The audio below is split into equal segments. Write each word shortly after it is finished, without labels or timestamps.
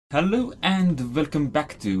Hello and welcome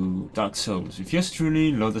back to Dark Souls with yours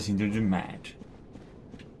truly, Lorden into the Mad.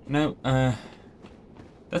 Now,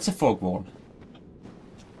 that's a fog wall.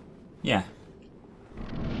 Yeah.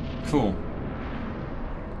 Cool.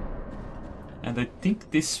 And I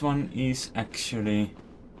think this one is actually...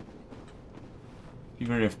 Be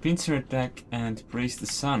wary of pincer attack and praise the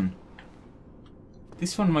sun.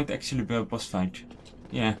 This one might actually be a boss fight.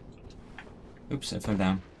 Yeah. Oops, I fell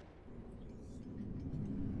down.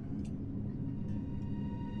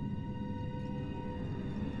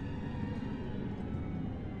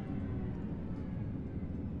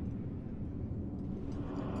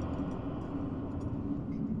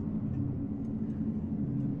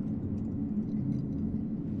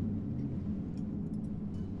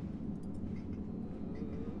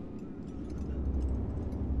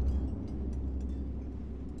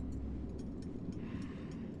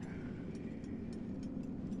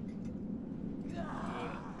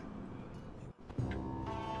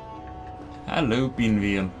 Hello,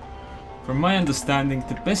 Pinwheel. From my understanding,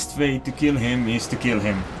 the best way to kill him is to kill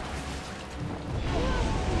him.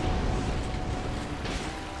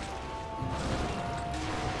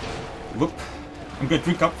 Whoop. I'm gonna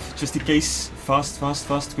drink up, just in case. Fast,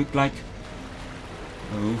 quick like.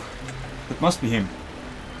 Oh, that must be him.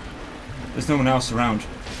 There's no one else around.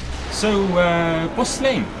 So, boss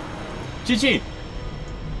slain. GG.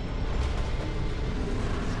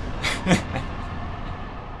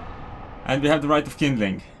 And we have the right of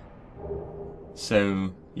kindling.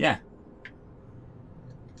 So, yeah.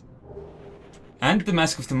 And the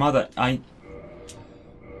Mask of the Mother.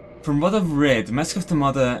 From what I've read, the Mask of the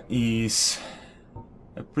Mother is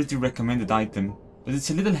a pretty recommended item. But it's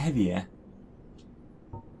a little heavier.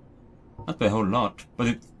 Not by a whole lot,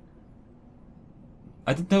 but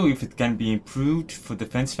I don't know if it can be improved for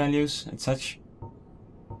defense values and such.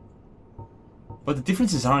 But the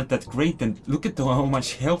differences aren't that great, and look at how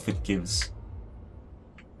much health it gives.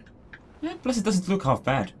 Yeah, plus it doesn't look half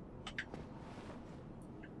bad.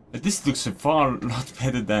 But this looks a far lot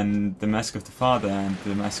better than the Mask of the Father and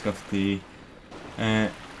the Mask of the... well,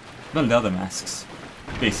 the other masks,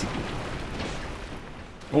 basically.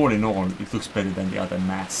 All in all, it looks better than the other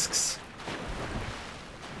masks.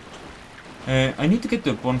 I need to get to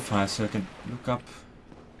a bonfire so I can look up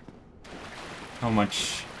how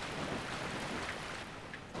much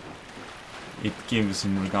it gives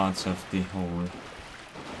in regards of the whole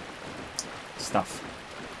stuff.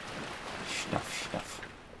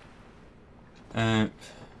 I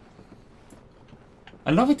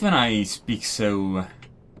love it when I speak so,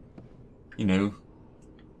 you know,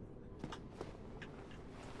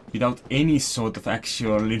 without any sort of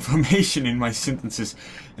actual information in my sentences.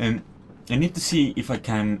 I need to see if I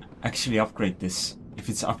can actually upgrade this, if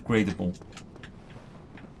it's upgradable.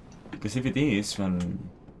 Because if it is, well...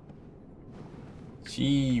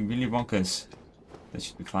 Gee, Willy Wonkers. That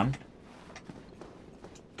should be fun.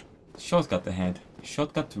 Shortcut ahead.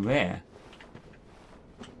 Shortcut where?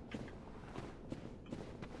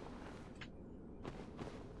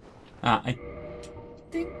 I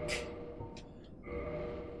think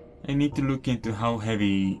I need to look into how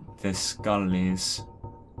heavy the skull is.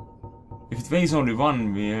 If it weighs only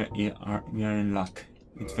 1, we are in luck.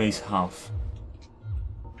 It weighs half.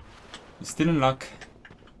 We're still in luck.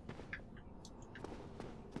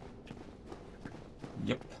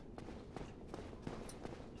 Yep.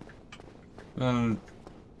 Well,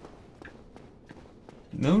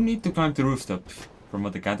 no need to climb the rooftop, from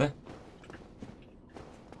what I gather.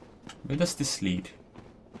 Where does this lead?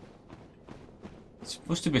 It's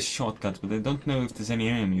supposed to be a shortcut, but I don't know if there's any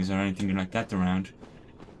enemies or anything like that around.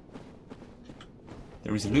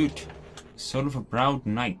 There is loot. Soul of a proud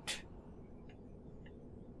knight.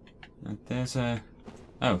 And there's a...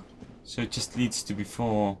 Oh, so it just leads to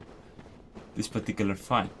before this particular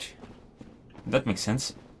fight. That makes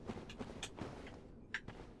sense.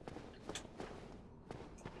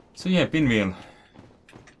 So yeah, Pinwheel.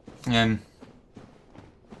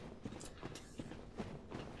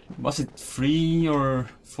 Was it 3 or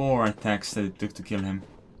 4 attacks that it took to kill him?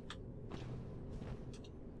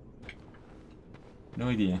 No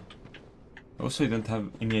idea. Also, I don't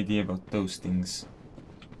have any idea about those things.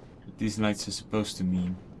 What these lights are supposed to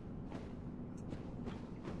mean.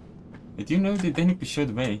 But you know, they didn't show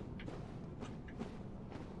the way.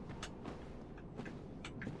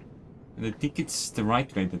 And I think it's the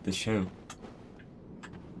right way that they show.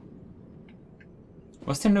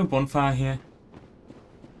 Was there no bonfire here?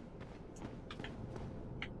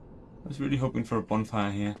 I was really hoping for a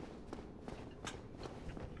bonfire here.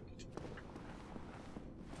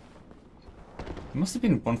 There must have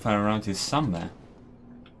been a bonfire around here somewhere.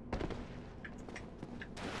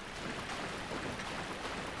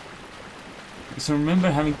 Because I remember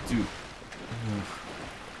having to...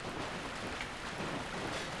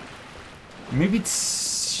 maybe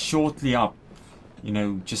it's shortly up. You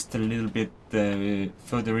know, just a little bit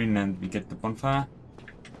further in and we get the bonfire.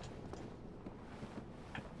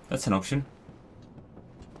 That's an option.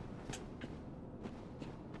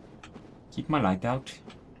 Keep my light out.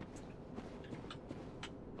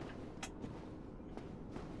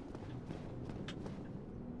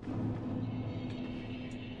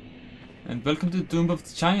 And welcome to the Tomb of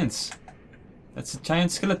the Giants. That's a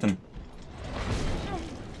giant skeleton.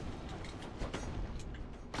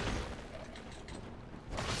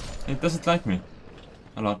 It doesn't like me.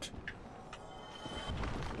 A lot.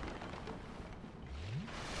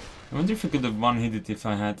 I wonder if I could have one-hit it if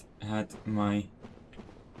I had my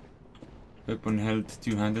weapon held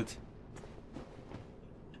two-handed.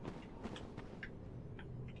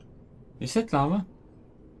 Is that lava?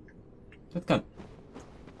 That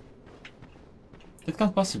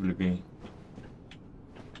can't possibly be.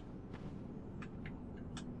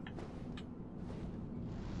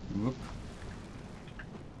 Whoop.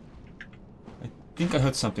 I think I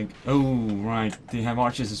heard something. Oh, right. They have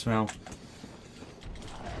archers as well.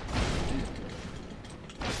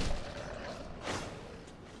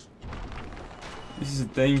 This is a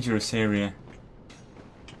dangerous area.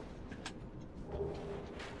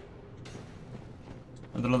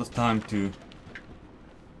 And a lot of time to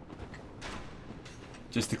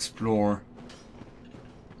just explore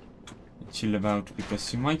and chill about,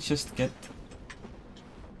 because you might just get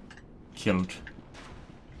killed.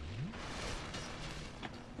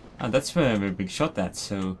 And that's where we're being shot at,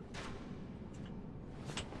 so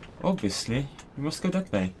obviously we must go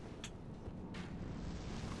that way.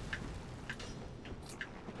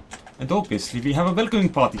 And obviously we have a welcoming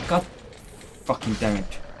party. God fucking damn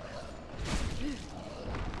it.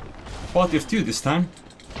 Party of two this time.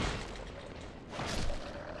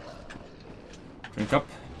 Drink up.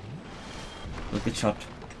 Look at shot.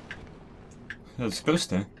 That was close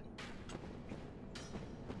there.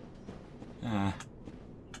 I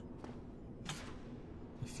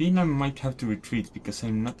feel I might have to retreat because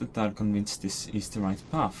I'm not entirely convinced this is the right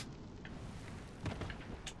path.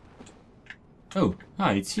 Oh,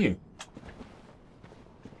 hi, it's you.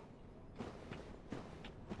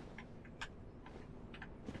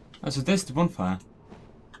 Oh, so there's the bonfire.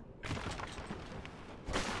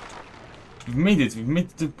 We've made it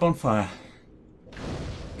to the bonfire.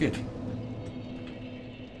 Good.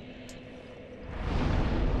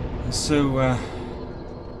 So,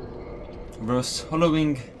 was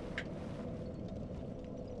hollowing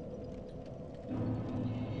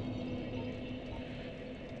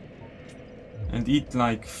and eat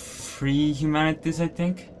like 3 humanities, I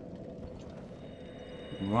think.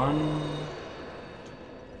 1,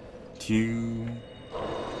 2,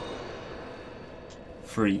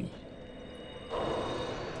 3.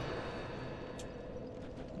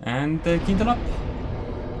 And kindle up.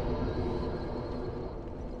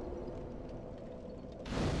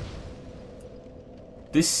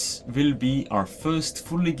 This will be our first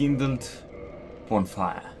fully kindled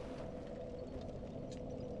bonfire.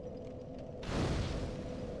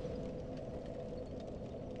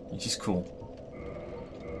 Which is cool.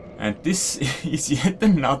 And this is yet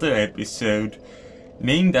another episode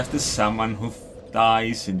named after someone who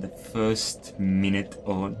dies in the first minute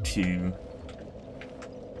or two.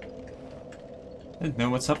 I don't know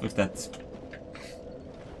what's up with that.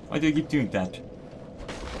 Why do I keep doing that?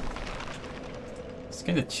 It's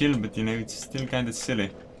kinda chill, but you know, it's still kinda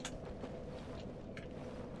silly.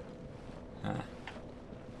 Ah.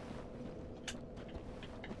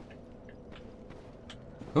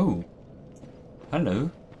 Oh.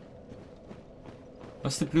 Hello.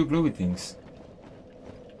 What's the blue glowy things?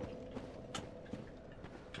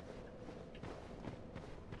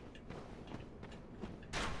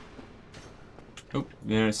 Oh,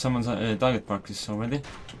 there's someone's target practice already.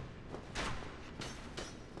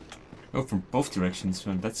 Oh, from both directions.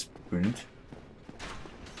 Well, that's brilliant.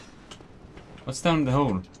 What's down the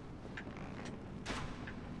hole?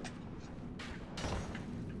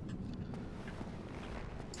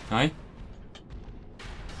 Hi.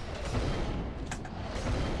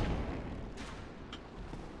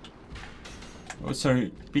 Oh,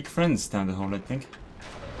 sorry. Big friends down the hole, I think.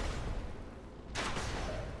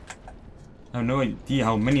 I have no idea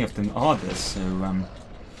how many of them are there, so,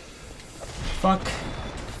 fuck.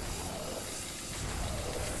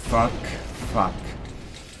 Fuck. Fuck.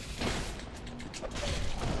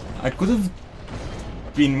 I could have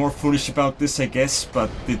been more foolish about this, I guess, but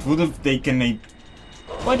it would have taken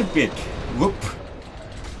quite a bit. Whoop.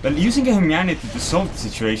 Well, using a humanity to solve the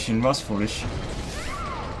situation was foolish.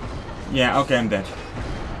 Yeah, okay, I'm dead.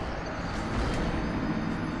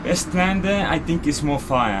 Best plan there, I think, is more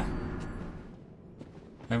fire.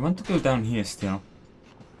 I want to go down here still.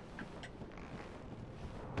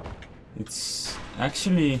 It's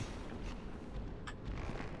actually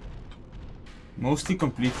mostly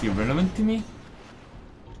completely irrelevant to me.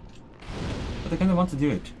 But I kinda want to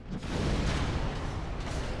do it.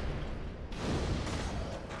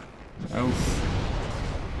 Oh.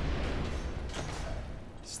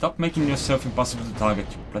 Stop making yourself impossible to target,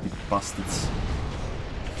 you bloody bastards.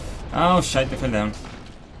 Oh shit, I fell down.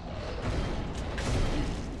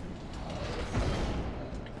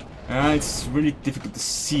 It's really difficult to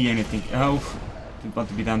see anything. Oh, didn't want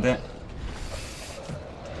to be down there.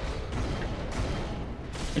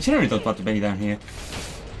 I generally don't want to be down here.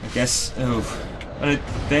 I guess. Oh,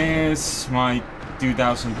 there's my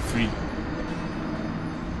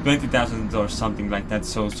 20,000 or something like that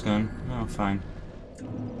soul's gone. Oh, fine.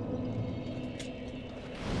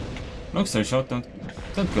 Long story short, don't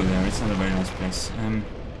go there. It's not a very nice place.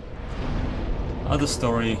 Other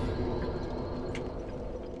story.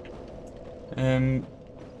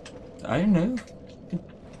 I don't know.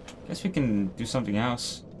 Guess we can do something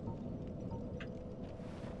else.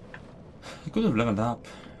 I could have leveled up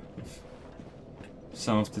with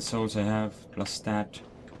some of the souls I have, plus that.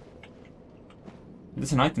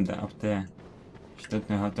 There's an item there up there, which I don't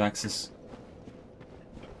know how to access.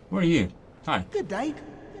 Who are you? Hi. Good day.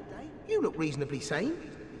 You look reasonably sane.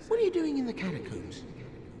 What are you doing in the catacombs?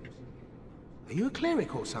 Are you a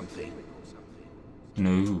cleric or something?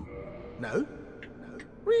 No. No?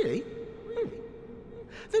 Really?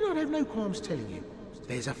 Then I'd have no qualms telling you.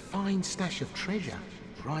 There's a fine stash of treasure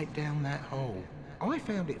right down that hole. I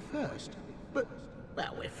found it first, but,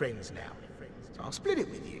 well, we're friends now. So I'll split it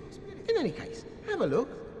with you. In any case, have a look.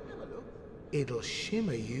 It'll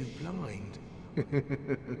shimmer you blind.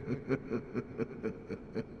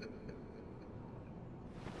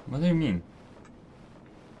 What do you mean?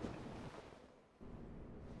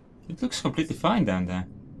 It looks completely fine down there.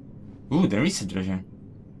 Ooh, there is a treasure.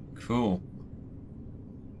 Cool.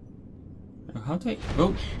 How do I...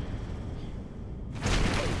 Oh!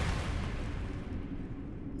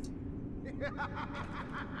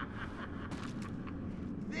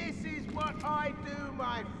 This is what I do,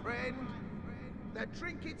 my friend. The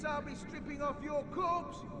trinkets I'll be stripping off your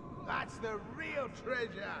corpse, that's the real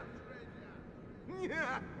treasure.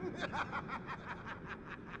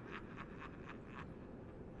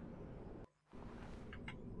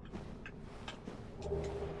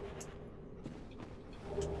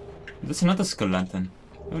 That's another skull lantern.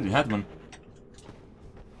 I already had one.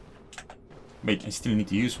 Wait, I still need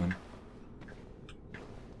to use one.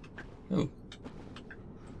 Oh.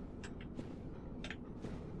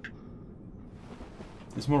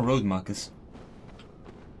 There's more road markers.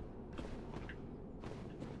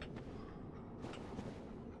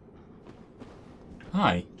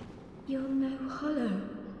 Hi. You're no hollow,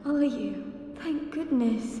 are you? Thank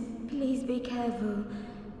goodness. Please be careful.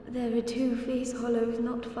 There are two fierce hollows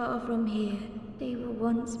not far from here. They were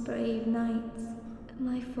once brave knights,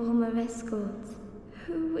 my former escorts.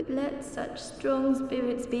 Who would let such strong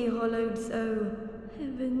spirits be hollowed so?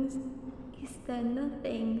 Heavens, is there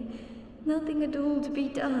nothing at all to be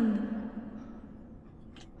done?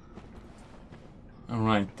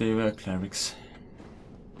 Alright, they were clerics.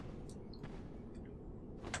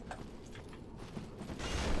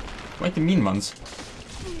 Quite the mean ones.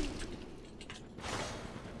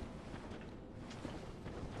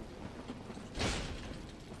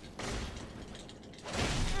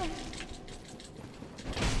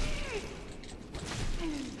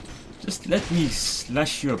 Just let me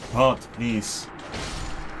slash you apart, please.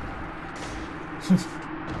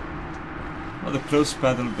 Not a close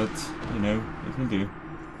battle, but, you know, it will do.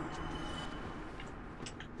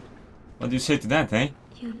 What do you say to that, eh?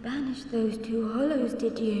 You banished those two hollows,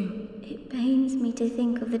 did you? It pains me to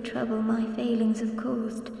think of the trouble my failings have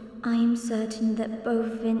caused. I am certain that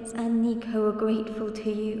both Vince and Nico are grateful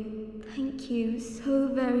to you. Thank you so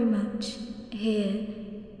very much. Here,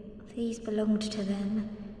 these belonged to them.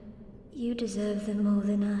 You deserve them more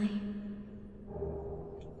than I.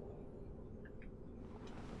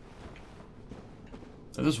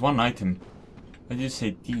 That was one item. Why did you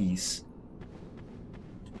say these?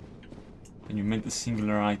 And you meant a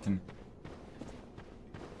singular item.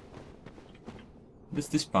 Where does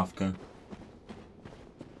this path go?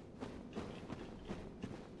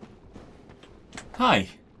 Hi!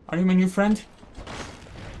 Are you my new friend?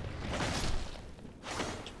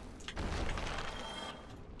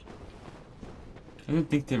 I don't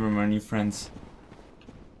think they were my new friends.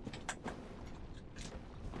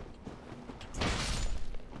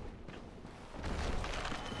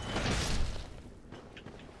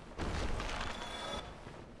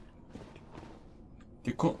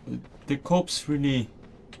 the corpse really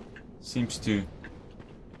seems to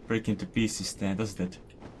break into pieces there, doesn't it?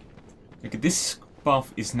 Okay, this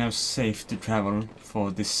path is now safe to travel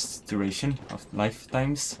for this duration of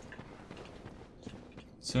lifetimes.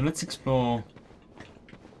 So let's explore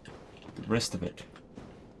the rest of it.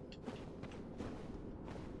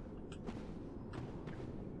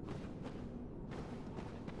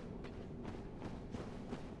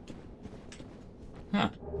 Huh.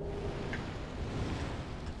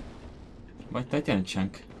 White titanium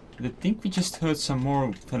chunk. I think we just heard some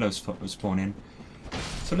more fellows spawn in.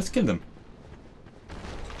 So let's kill them.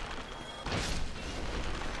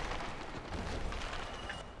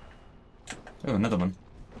 Oh, another one.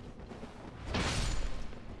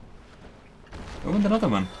 Oh, and another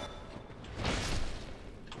one.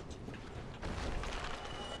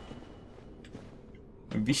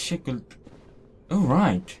 I wish I could... Oh,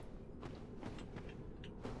 right.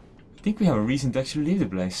 I think we have a reason to actually leave the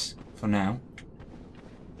place, for now.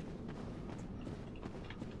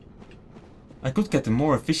 I could get a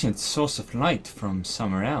more efficient source of light from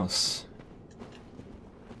somewhere else.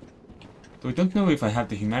 Though I don't know if I have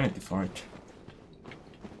the humanity for it.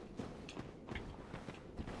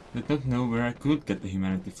 I don't know where I could get the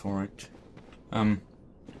humanity for it.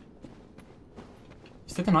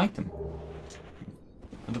 Is that an item?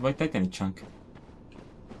 On the white titanium chunk.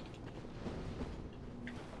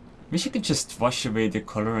 Wish I could just wash away the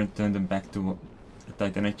color and turn them back to a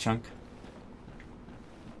titanite chunk.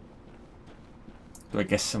 Though I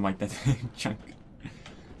guess a white titanium chunk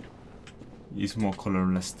is more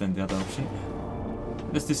colorless than the other option.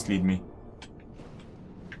 Does this lead me?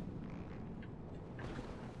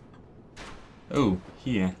 Oh,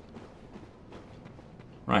 here.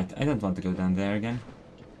 Right, I don't want to go down there again.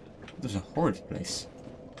 There's a horrid place.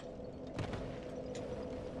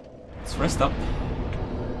 Let's rest up.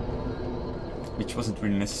 Which wasn't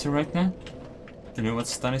really necessary right now. You know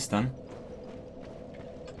what's done is done.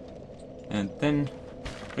 And then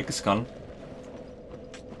break a skull.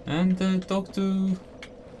 And talk to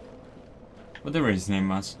whatever his name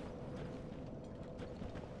was.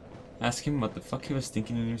 Ask him what the fuck he was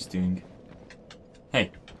thinking he was doing. Hey.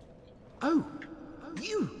 Oh,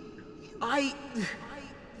 you.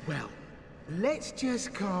 Well, let's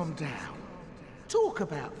just calm down. Talk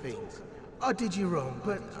about things. I did you wrong,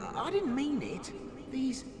 but I didn't mean it.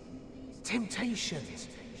 These temptations,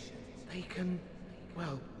 they can,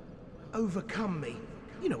 well, overcome me.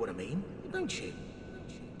 You know what I mean, don't you?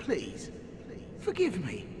 Please, forgive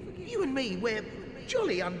me. You and me, we're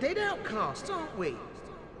jolly undead outcasts, aren't we?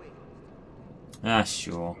 Ah,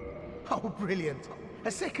 sure. Oh, brilliant.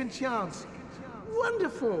 A second chance.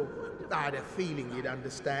 Wonderful. I had a feeling you'd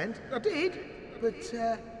understand. I did. But,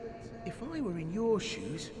 if I were in your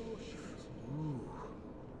shoes... Ooh,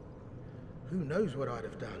 who knows what I'd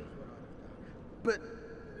have done. But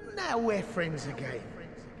now we're friends again.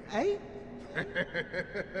 Eh?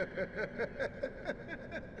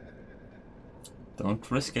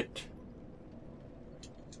 Don't risk it.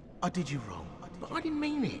 I did you wrong, but I didn't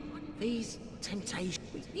mean it. These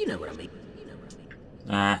temptations... You know what I mean.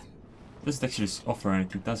 Ah, doesn't actually offer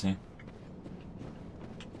anything, does he?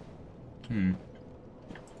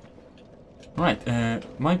 Right,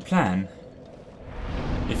 my plan,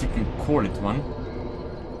 if you can call it one,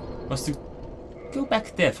 was to go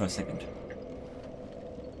back there for a second.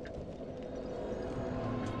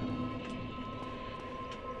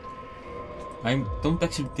 I don't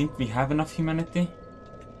actually think we have enough humanity.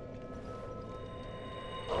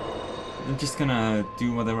 I'm just gonna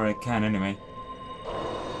do whatever I can anyway.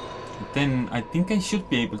 But then I think I should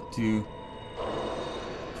be able to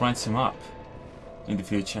grind some up in the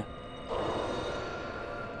future.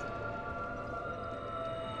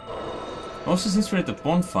 Also, since we're at the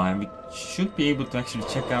bonfire, we should be able to actually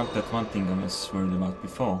check out that one thing I was worried about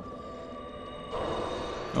before.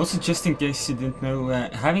 Also, just in case you didn't know,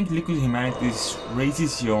 having liquid humanities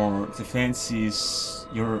raises your defenses,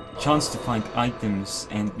 your chance to find items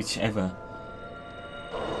and whichever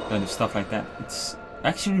kind of stuff like that. It's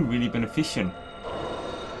actually really beneficial.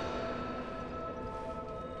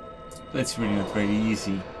 But it's really not very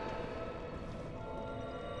easy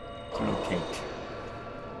to locate.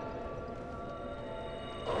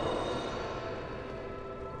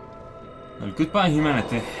 Well, goodbye,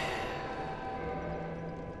 humanity.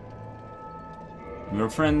 We were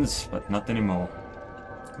friends, but not anymore.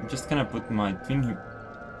 I'm just gonna put my twin...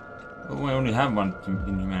 Oh, I only have one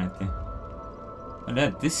twin humanity.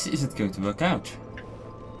 And this isn't going to work out.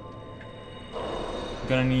 I'm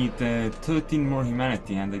gonna need 13 more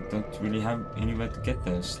humanity, and I don't really have anywhere to get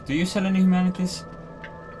those. Do you sell any humanities?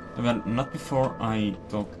 Well, not before I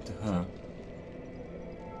talk to her.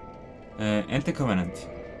 Enter Covenant.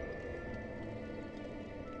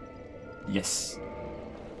 Yes.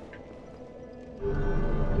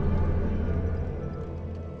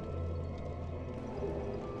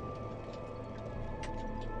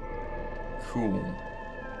 Cool.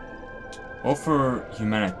 Offer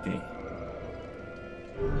humanity.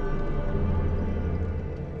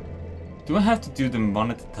 Do I have to do them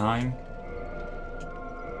one at a time?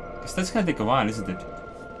 Because that's gonna take a while, isn't it?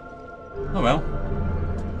 Oh well.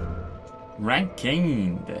 Rank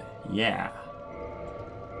gained. Yeah.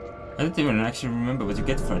 I don't even actually remember what you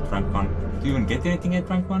get for it, rank 1. Do you even get anything at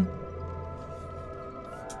rank 1?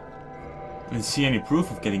 I didn't see any proof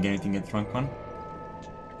of getting anything at rank 1.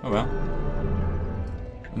 Oh well.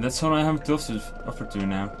 And that's all I have to offer to you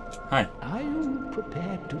now. Hi. Are you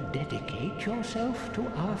prepared to dedicate yourself to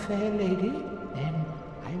our fair lady? Then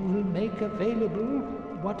I will make available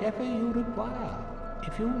whatever you require.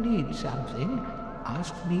 If you need something,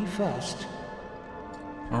 ask me first.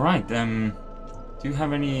 Alright, do you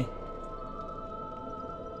have any...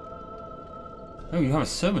 Oh, you have a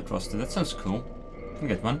servant roster, that sounds cool. I can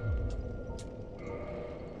get one.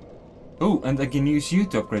 Oh, and I can use you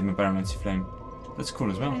to upgrade my Baromancy Flame. That's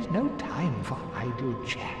cool as well. There is no time for idle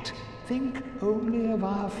chat. Think only of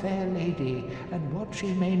our fair lady and what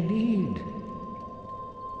she may need.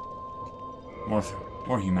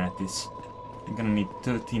 More humanities. I'm gonna need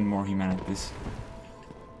 13 more humanities.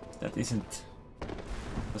 That isn't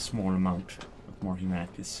a small amount of more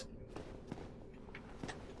humanities.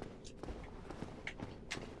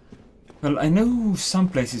 Well, I know some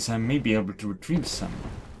places I may be able to retrieve some.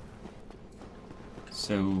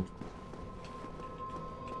 So...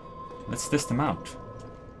 let's test them out.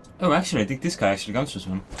 Oh, actually, I think this guy actually comes with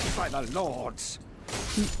one. By the lords!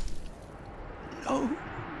 No!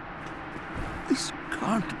 This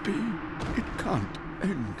can't be. It can't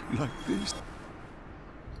end like this.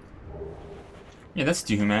 Yeah, that's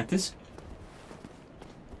the humanities.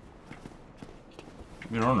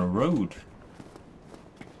 We're on a road.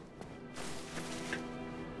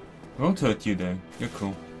 Won't hurt you though. You're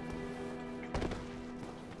cool.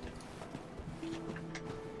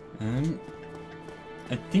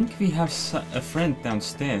 I think we have a friend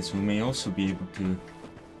downstairs who may also be able to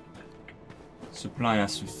supply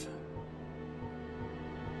us with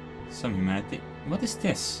some humanity. What is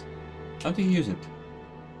this? How do you use it?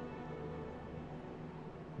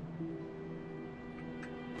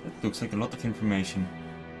 That looks like a lot of information.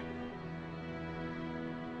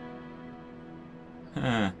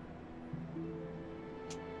 Huh.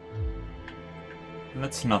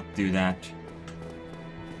 Let's not do that.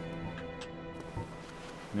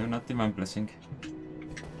 No, not Divine Blessing.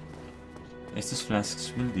 Estus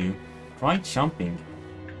flasks will do. Try jumping.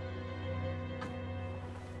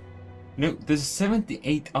 No, there's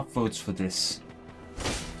 78 upvotes for this.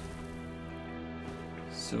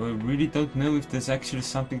 So I really don't know if there's actually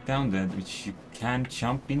something down there which you can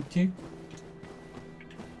jump into.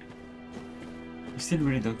 I still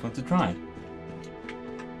really don't want to try.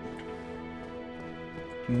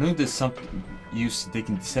 I know there's some use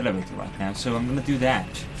taking this elevator right now, so I'm gonna do that.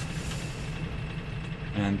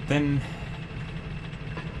 And then...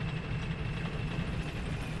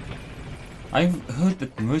 I've heard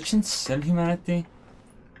that merchants sell humanity,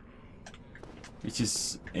 which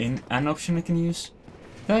is an option I can use.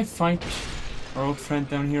 Did I fight our old friend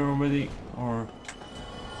down here already, or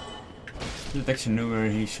I don't actually know where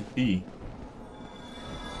he should be,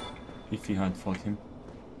 if you had fought him.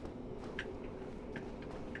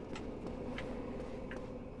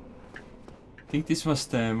 I think this was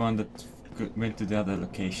the one that went to the other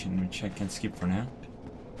location, which I can skip for now.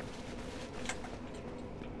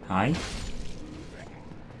 Hi.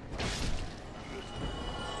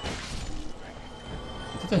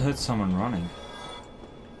 I thought I heard someone running.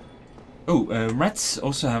 Oh, rats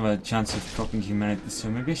also have a chance of dropping humanity, so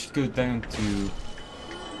maybe I should go down to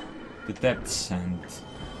the depths and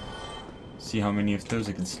see how many of those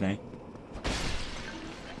I can slay.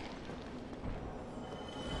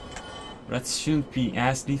 Rats shouldn't be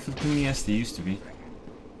as lethal to me as they used to be.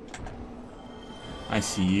 I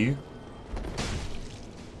see you.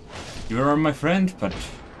 You are my friend, but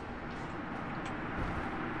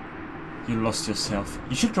you lost yourself.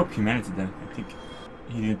 You should drop humanity though. I think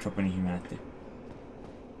he didn't drop any humanity.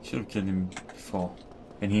 Should have killed him before,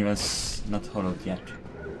 when he was not hollowed yet.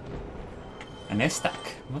 A Nestak?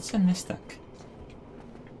 What's a Nestak?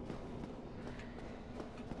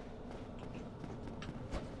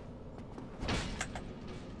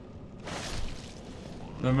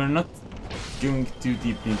 But we're not going too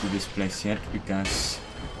deeply into this place yet, because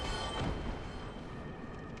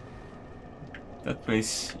that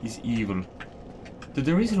place is evil. Though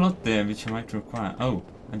there is a lot there which I might require. Oh,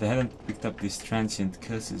 and I hadn't picked up these transient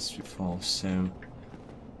curses before, so...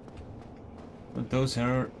 But those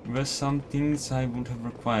were some things I would have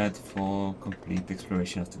required for complete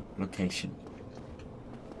exploration of the location.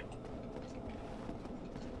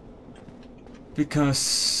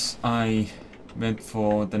 Because I went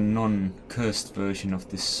for the non-cursed version of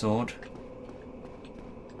this sword.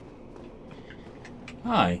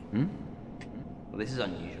 Hi. Hmm? Well, this is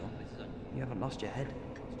unusual. You haven't lost your head.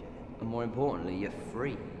 And more importantly, you're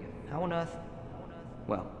free. How on earth?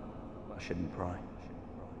 Well, I shouldn't pry.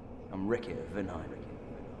 I'm Ricky of Vinheim.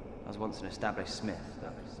 I was once an established smith,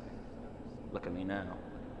 but look at me now.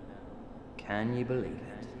 Can you believe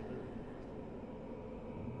it?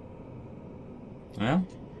 Yeah?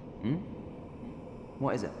 Hmm?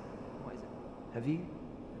 What is it? Have you?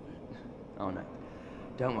 Oh no.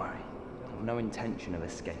 Don't worry. I've no intention of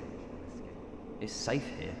escape. It's safe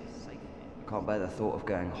here. I can't bear the thought of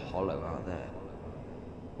going hollow out there.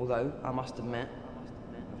 Although, I must admit,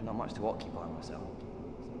 I've not much to occupy myself.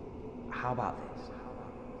 How about this?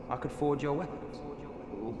 I could forge your weapons,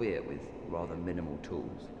 albeit with rather minimal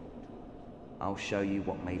tools. I'll show you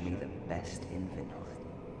what made me the best in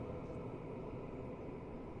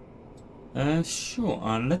Vinheim. Sure.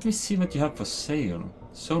 Let me see what you have for sale.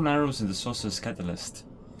 Soul arrows and the Sorcerer's Catalyst.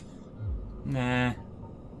 Nah.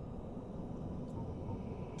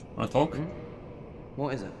 Wanna talk? Hmm?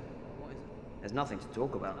 What is it? There's nothing to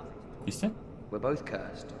talk about. Is there? We're both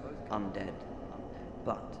cursed, undead.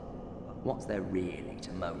 But what's there really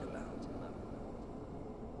to moan about?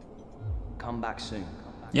 Come back soon.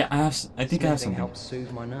 Yeah, I have. I think I have something. Helps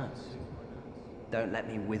soothe my nerves. Don't let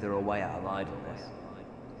me wither away out of idleness.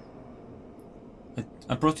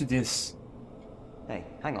 I brought you this. Hey,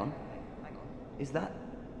 hang on. Is that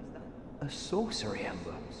a sorcery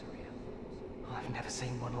ember? I've never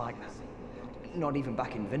seen one like that. Not even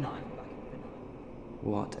back in Vinheim.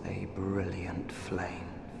 What a brilliant flame.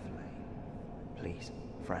 Please,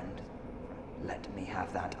 friend, let me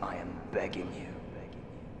have that. I am begging you.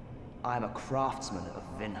 I am a craftsman of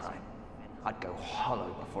Vinheim. I'd go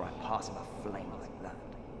hollow before I pass him a flame like that.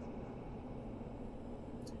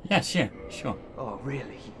 Yeah, sure. Oh,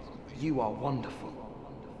 really? You are wonderful.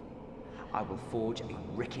 I will forge a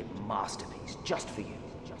wicked masterpiece just for you.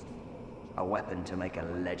 A weapon to make a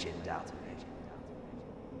legend out of it.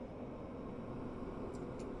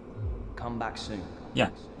 Come back soon. Yeah,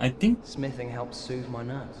 I think... Smithing helps soothe my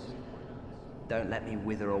nerves. Don't let me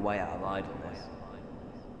wither away out of idleness.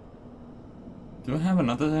 Do I have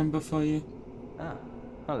another ember for you? Ah,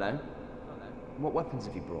 hello. What weapons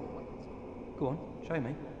have you brought? Go on, show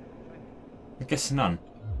me. I guess none.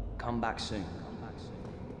 Come back soon.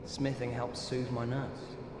 Smithing helps soothe my nerves.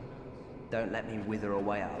 Don't let me wither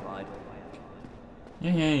away out of idleness.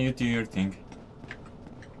 Yeah, you do your thing.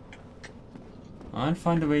 I'll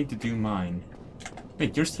find a way to do mine.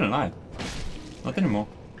 Wait, you're still alive. Not anymore.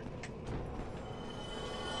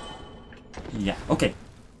 Yeah, okay.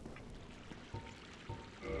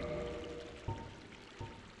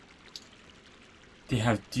 They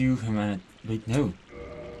have due humanity. Wait, no.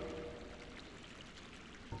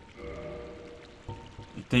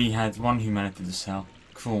 They had one humanity to sell.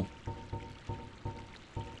 Cool.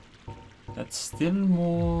 That's still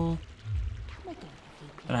more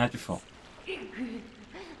than I had before.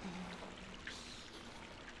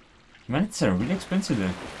 Humanities are really expensive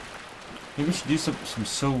though. Maybe we should use up some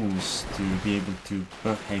souls to be able to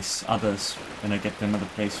purchase others when I get to another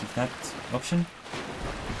place with that option.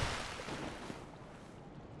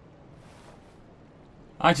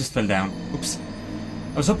 I just fell down. Oops.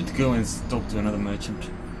 I was hoping to go and talk to another merchant.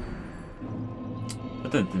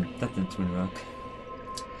 But that didn't really work.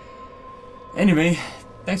 Anyway,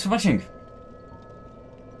 thanks for watching.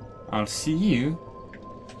 I'll see you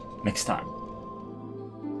next time.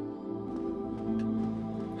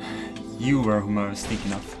 You were whom I was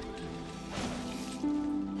thinking of.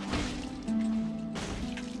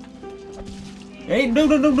 Hey, no,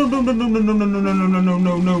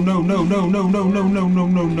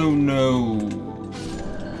 no.